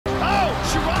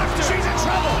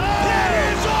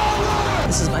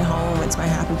It's my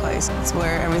happy place. It's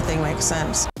where everything makes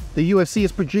sense. The UFC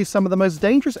has produced some of the most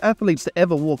dangerous athletes to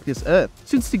ever walk this earth.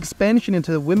 Since the expansion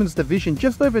into the women's division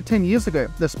just over 10 years ago,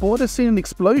 the sport has seen an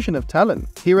explosion of talent.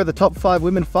 Here are the top 5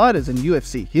 women fighters in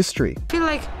UFC history. I feel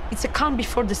like it's a calm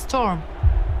before the storm.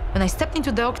 When I stepped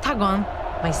into the octagon,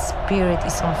 my spirit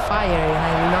is on fire and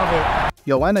I love it.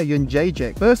 Joanna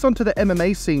Jędrzejczyk burst onto the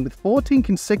MMA scene with 14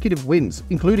 consecutive wins,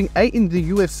 including 8 in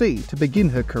the UFC, to begin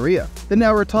her career. The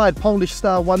now retired Polish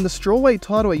star won the strawweight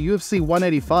title at UFC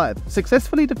 185,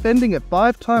 successfully defending it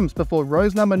 5 times before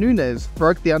Rose Namajunas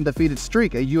broke the undefeated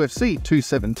streak at UFC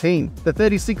 217. The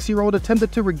 36-year-old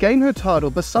attempted to regain her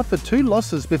title but suffered 2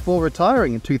 losses before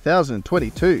retiring in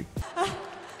 2022.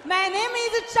 My name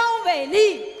is Zhang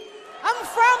Weili. I'm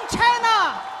from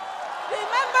China.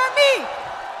 Remember me?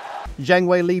 Zhang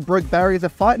Weili broke barriers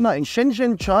at Fight Night in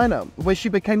Shenzhen, China, where she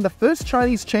became the first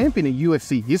Chinese champion in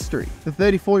UFC history. The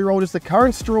 34-year-old is the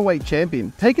current strawweight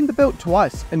champion, taking the belt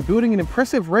twice and building an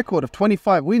impressive record of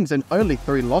 25 wins and only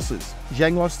 3 losses.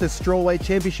 Zhang lost the strawweight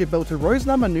championship belt to Rose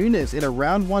Namajunas in a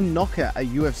round 1 knockout at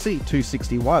UFC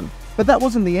 261. But that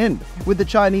wasn't the end, with the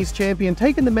Chinese champion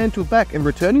taking the mantle back and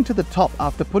returning to the top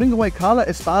after putting away Carla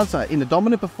Esparza in a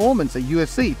dominant performance at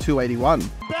UFC 281.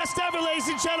 Best ever, ladies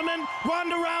and gentlemen,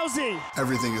 Ronda Rousey.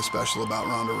 Everything is special about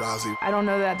Ronda Rousey. I don't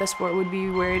know that the sport would be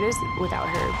where it is without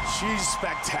her. She's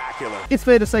spectacular. It's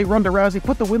fair to say Ronda Rousey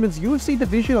put the women's UFC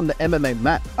division on the MMA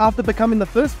map. After becoming the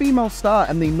first female star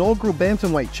and the inaugural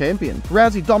bantamweight champion,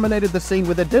 Rousey dominated the scene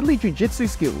with her deadly jiu-jitsu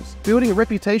skills, building a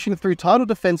reputation through title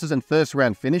defenses and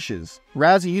first-round finishes.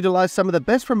 Rousey utilized some of the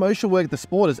best promotional work the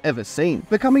sport has ever seen,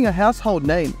 becoming a household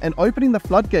name and opening the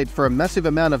floodgate for a massive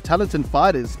amount of talented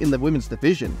fighters in the women's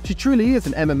division. She truly is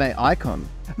an MMA icon.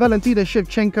 Valentina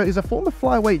Shevchenko is a former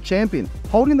flyweight champion,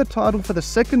 holding the title for the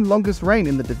second longest reign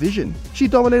in the division. She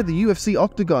dominated the UFC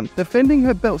octagon, defending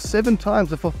her belt 7 times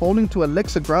before falling to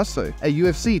Alexa Grasso at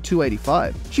UFC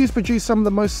 285. She has produced some of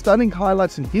the most stunning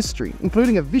highlights in history,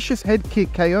 including a vicious head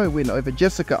kick KO win over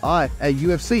Jessica Ai at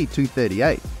UFC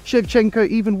 238. Shevchenko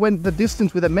even went the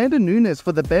distance with Amanda Nunes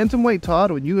for the bantamweight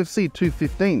title in UFC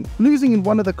 215, losing in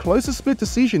one of the closest split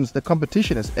decisions the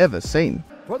competition has ever seen.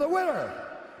 For the winner,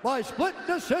 by split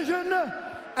decision,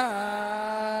 and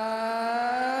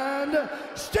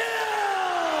still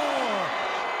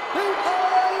the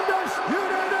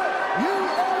undisputed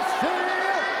UFC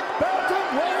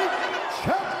bantamweight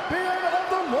champion of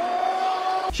the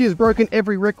world. She has broken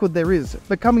every record there is,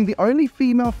 becoming the only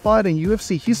female fighter in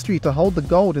UFC history to hold the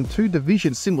gold in 2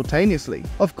 divisions simultaneously.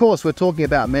 Of course, we're talking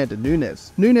about Amanda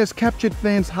Nunes. Nunes captured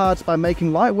fans' hearts by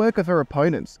making light work of her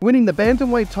opponents, winning the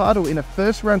bantamweight title in a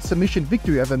first-round submission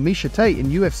victory over Miesha Tate in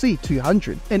UFC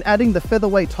 200, and adding the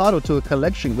featherweight title to her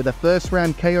collection with a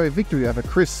first-round KO victory over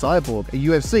Chris Cyborg at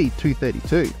UFC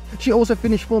 232. She also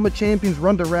finished former champions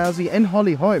Ronda Rousey and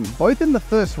Holly Holm, both in the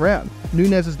first round.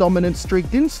 Nunes' dominant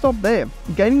streak didn't stop there,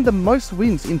 gaining the most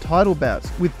wins in title bouts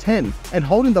with 10 and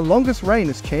holding the longest reign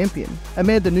as champion.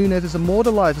 Amanda Nunes is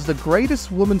immortalized as the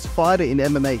greatest women's fighter in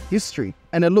MMA history,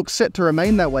 and it looks set to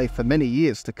remain that way for many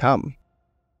years to come.